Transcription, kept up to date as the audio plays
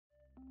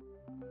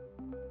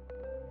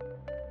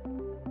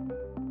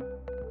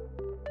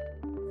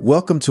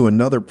Welcome to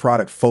another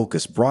product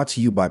focus brought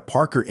to you by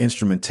Parker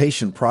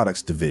Instrumentation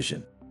Products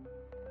Division.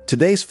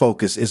 Today's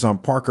focus is on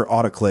Parker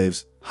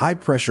Autoclave's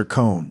high-pressure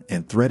cone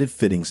and threaded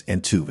fittings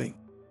and tubing.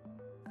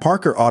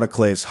 Parker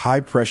Autoclave's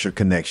high-pressure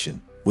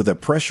connection, with a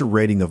pressure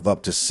rating of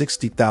up to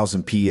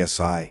 60,000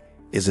 psi,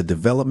 is a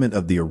development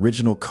of the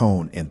original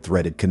cone and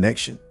threaded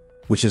connection,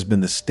 which has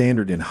been the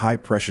standard in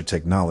high-pressure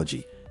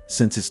technology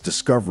since its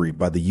discovery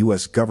by the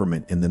U.S.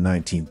 government in the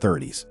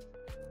 1930s.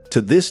 To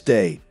this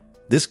day,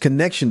 this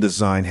connection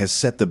design has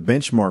set the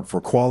benchmark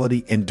for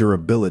quality and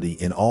durability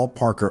in all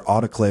Parker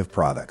Autoclave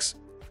products.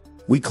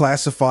 We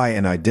classify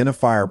and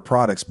identify our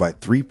products by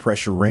three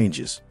pressure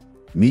ranges: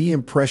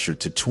 medium pressure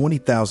to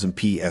 20,000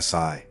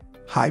 psi,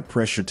 high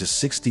pressure to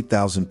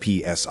 60,000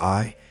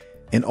 psi,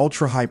 and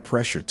ultra-high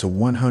pressure to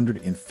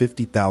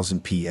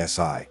 150,000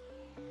 psi.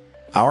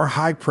 Our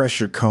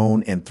high-pressure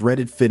cone and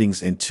threaded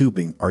fittings and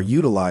tubing are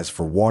utilized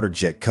for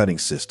waterjet cutting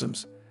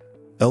systems,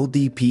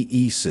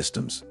 ldpe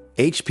systems,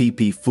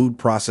 HPP food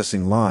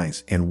processing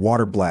lines, and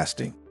water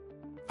blasting.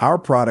 Our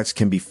products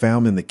can be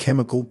found in the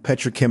chemical,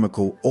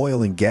 petrochemical,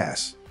 oil and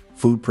gas,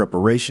 food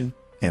preparation,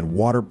 and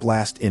water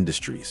blast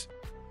industries.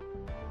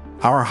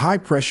 Our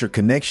high-pressure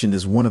connection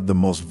is one of the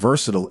most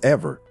versatile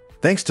ever,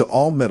 thanks to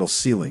all-metal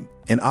sealing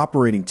and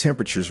operating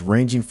temperatures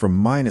ranging from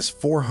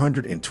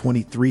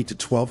 -423 to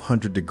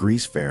 1200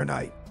 degrees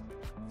Fahrenheit.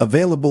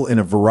 Available in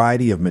a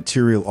variety of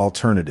material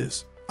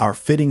alternatives, our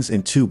fittings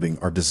and tubing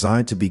are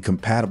designed to be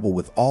compatible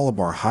with all of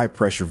our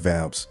high-pressure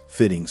valves,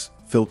 fittings,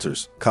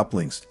 filters,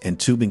 couplings, and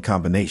tubing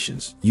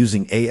combinations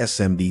using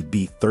ASMD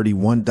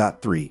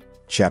B31.3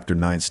 Chapter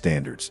 9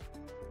 standards.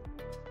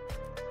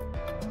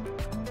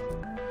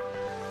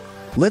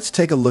 Let's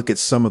take a look at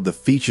some of the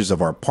features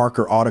of our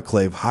Parker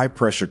Autoclave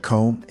high-pressure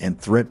cone and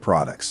thread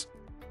products.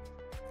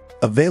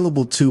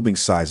 Available tubing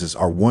sizes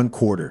are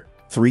 1/4,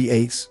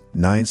 3/8,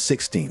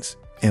 9/16,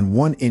 and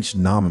 1-inch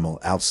nominal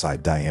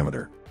outside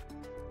diameter.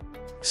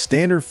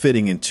 Standard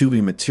fitting and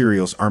tubing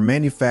materials are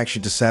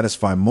manufactured to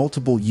satisfy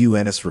multiple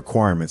UNS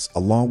requirements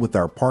along with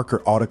our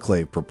Parker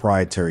Autoclave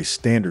proprietary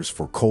standards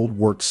for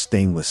cold-worked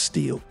stainless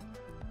steel.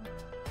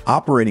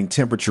 Operating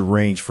temperature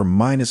range from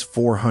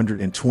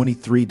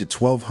 -423 to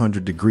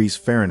 1200 degrees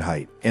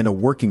Fahrenheit and a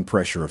working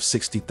pressure of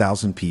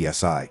 60,000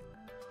 psi.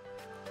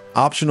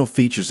 Optional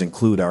features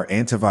include our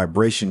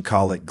anti-vibration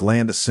collet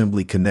gland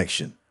assembly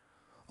connection,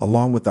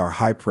 along with our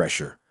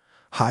high-pressure,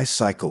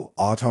 high-cycle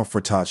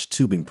auto-frottage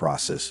tubing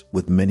process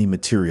with many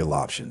material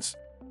options.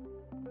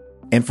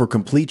 And for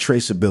complete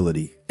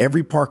traceability,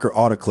 every Parker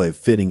Autoclave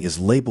fitting is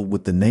labeled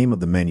with the name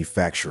of the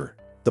manufacturer,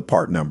 the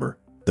part number,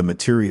 the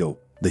material,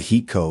 the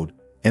heat code,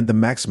 and the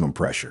maximum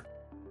pressure.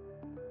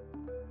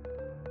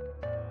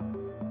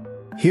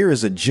 Here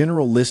is a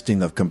general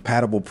listing of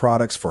compatible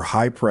products for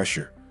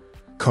high-pressure,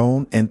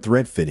 cone and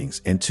thread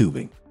fittings and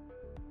tubing.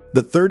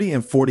 The 30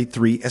 and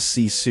 43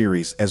 SC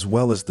series as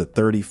well as the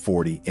 30,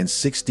 40, and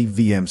 60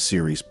 VM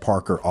series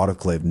Parker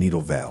Autoclave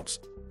needle valves.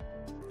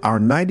 Our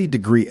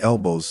 90-degree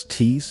elbows,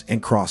 T's,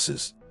 and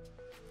crosses.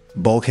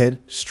 Bulkhead,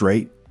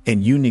 straight,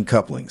 and union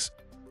couplings.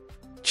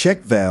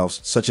 Check valves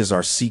such as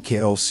our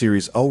CKO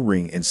series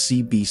O-ring and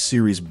CB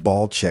series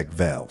ball check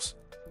valves.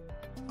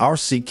 Our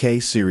CK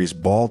series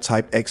ball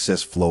type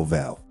excess flow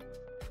valve.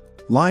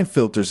 Line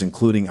filters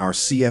including our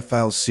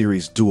CFL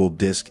series dual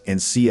disc and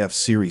CF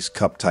series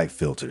cup type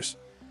filters.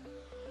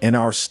 And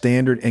our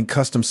standard and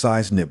custom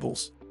size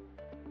nibbles.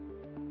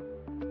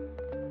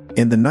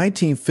 In the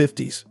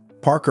 1950s,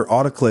 Parker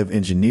Autoclave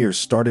engineers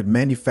started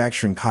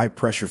manufacturing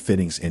high-pressure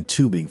fittings and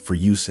tubing for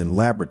use in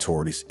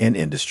laboratories and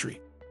industry.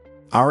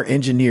 Our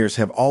engineers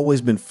have always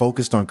been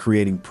focused on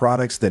creating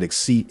products that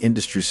exceed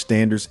industry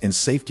standards and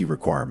safety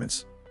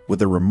requirements,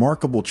 with a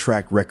remarkable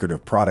track record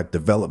of product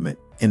development,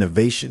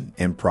 innovation,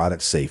 and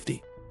product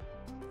safety.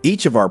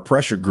 Each of our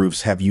pressure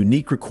groups have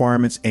unique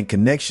requirements and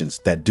connections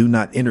that do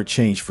not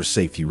interchange for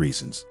safety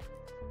reasons.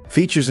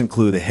 Features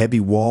include a heavy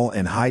wall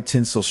and high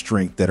tensile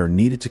strength that are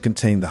needed to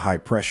contain the high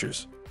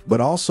pressures, but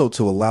also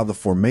to allow the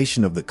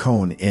formation of the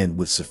cone end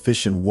with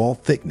sufficient wall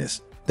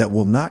thickness that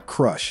will not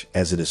crush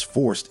as it is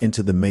forced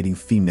into the mating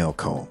female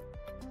cone.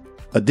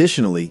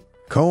 Additionally,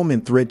 cone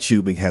and thread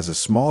tubing has a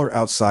smaller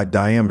outside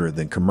diameter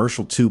than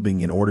commercial tubing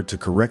in order to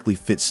correctly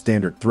fit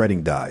standard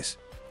threading dies,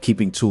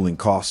 keeping tooling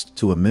costs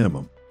to a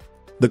minimum.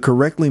 The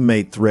correctly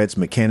made threads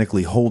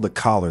mechanically hold a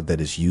collar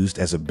that is used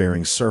as a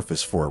bearing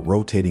surface for a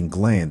rotating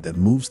gland that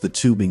moves the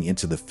tubing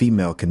into the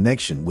female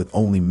connection with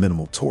only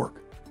minimal torque,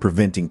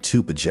 preventing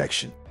tube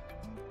ejection.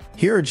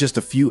 Here are just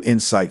a few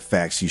insight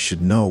facts you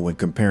should know when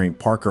comparing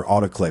Parker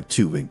Autoclave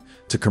tubing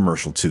to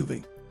commercial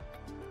tubing.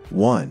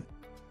 1.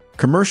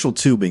 Commercial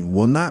tubing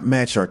will not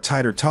match our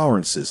tighter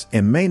tolerances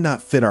and may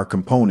not fit our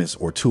components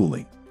or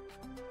tooling.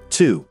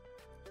 2.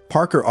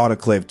 Parker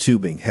Autoclave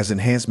tubing has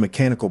enhanced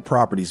mechanical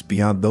properties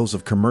beyond those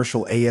of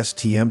commercial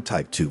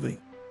ASTM-type tubing.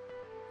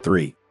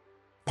 3.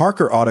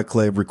 Parker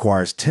Autoclave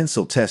requires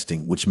tensile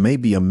testing which may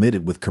be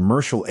omitted with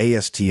commercial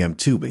ASTM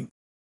tubing.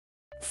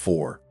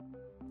 4.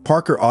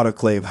 Parker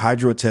Autoclave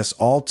hydrotests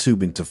all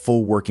tubing to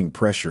full working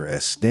pressure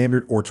as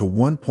standard or to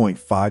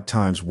 1.5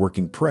 times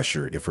working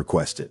pressure if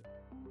requested.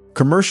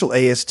 Commercial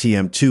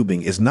ASTM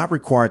tubing is not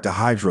required to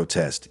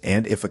hydrotest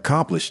and, if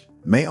accomplished,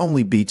 may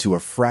only be to a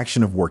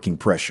fraction of working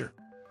pressure.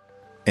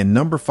 And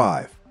number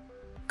 5.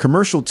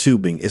 Commercial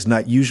tubing is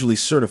not usually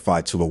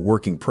certified to a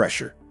working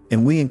pressure,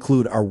 and we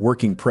include our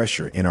working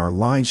pressure in our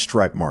line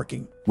stripe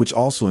marking, which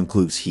also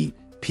includes heat,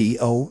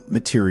 PO,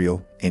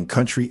 material, and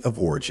country of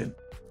origin.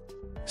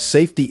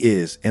 Safety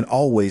is and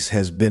always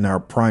has been our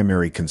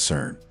primary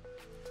concern.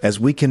 As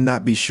we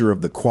cannot be sure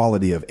of the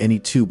quality of any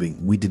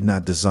tubing we did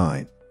not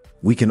design,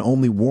 we can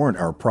only warrant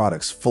our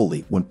products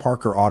fully when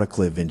Parker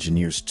Autoclave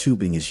engineers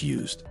tubing is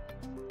used.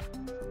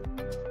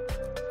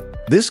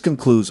 This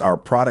concludes our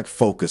product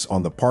focus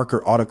on the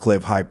Parker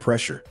Autoclave high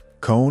pressure,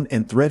 cone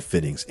and thread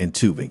fittings and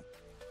tubing.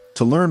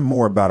 To learn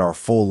more about our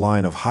full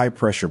line of high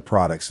pressure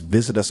products,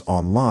 visit us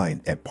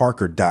online at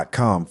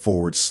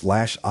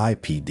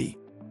parker.com/IPD.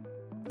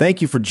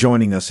 Thank you for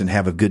joining us and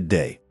have a good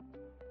day.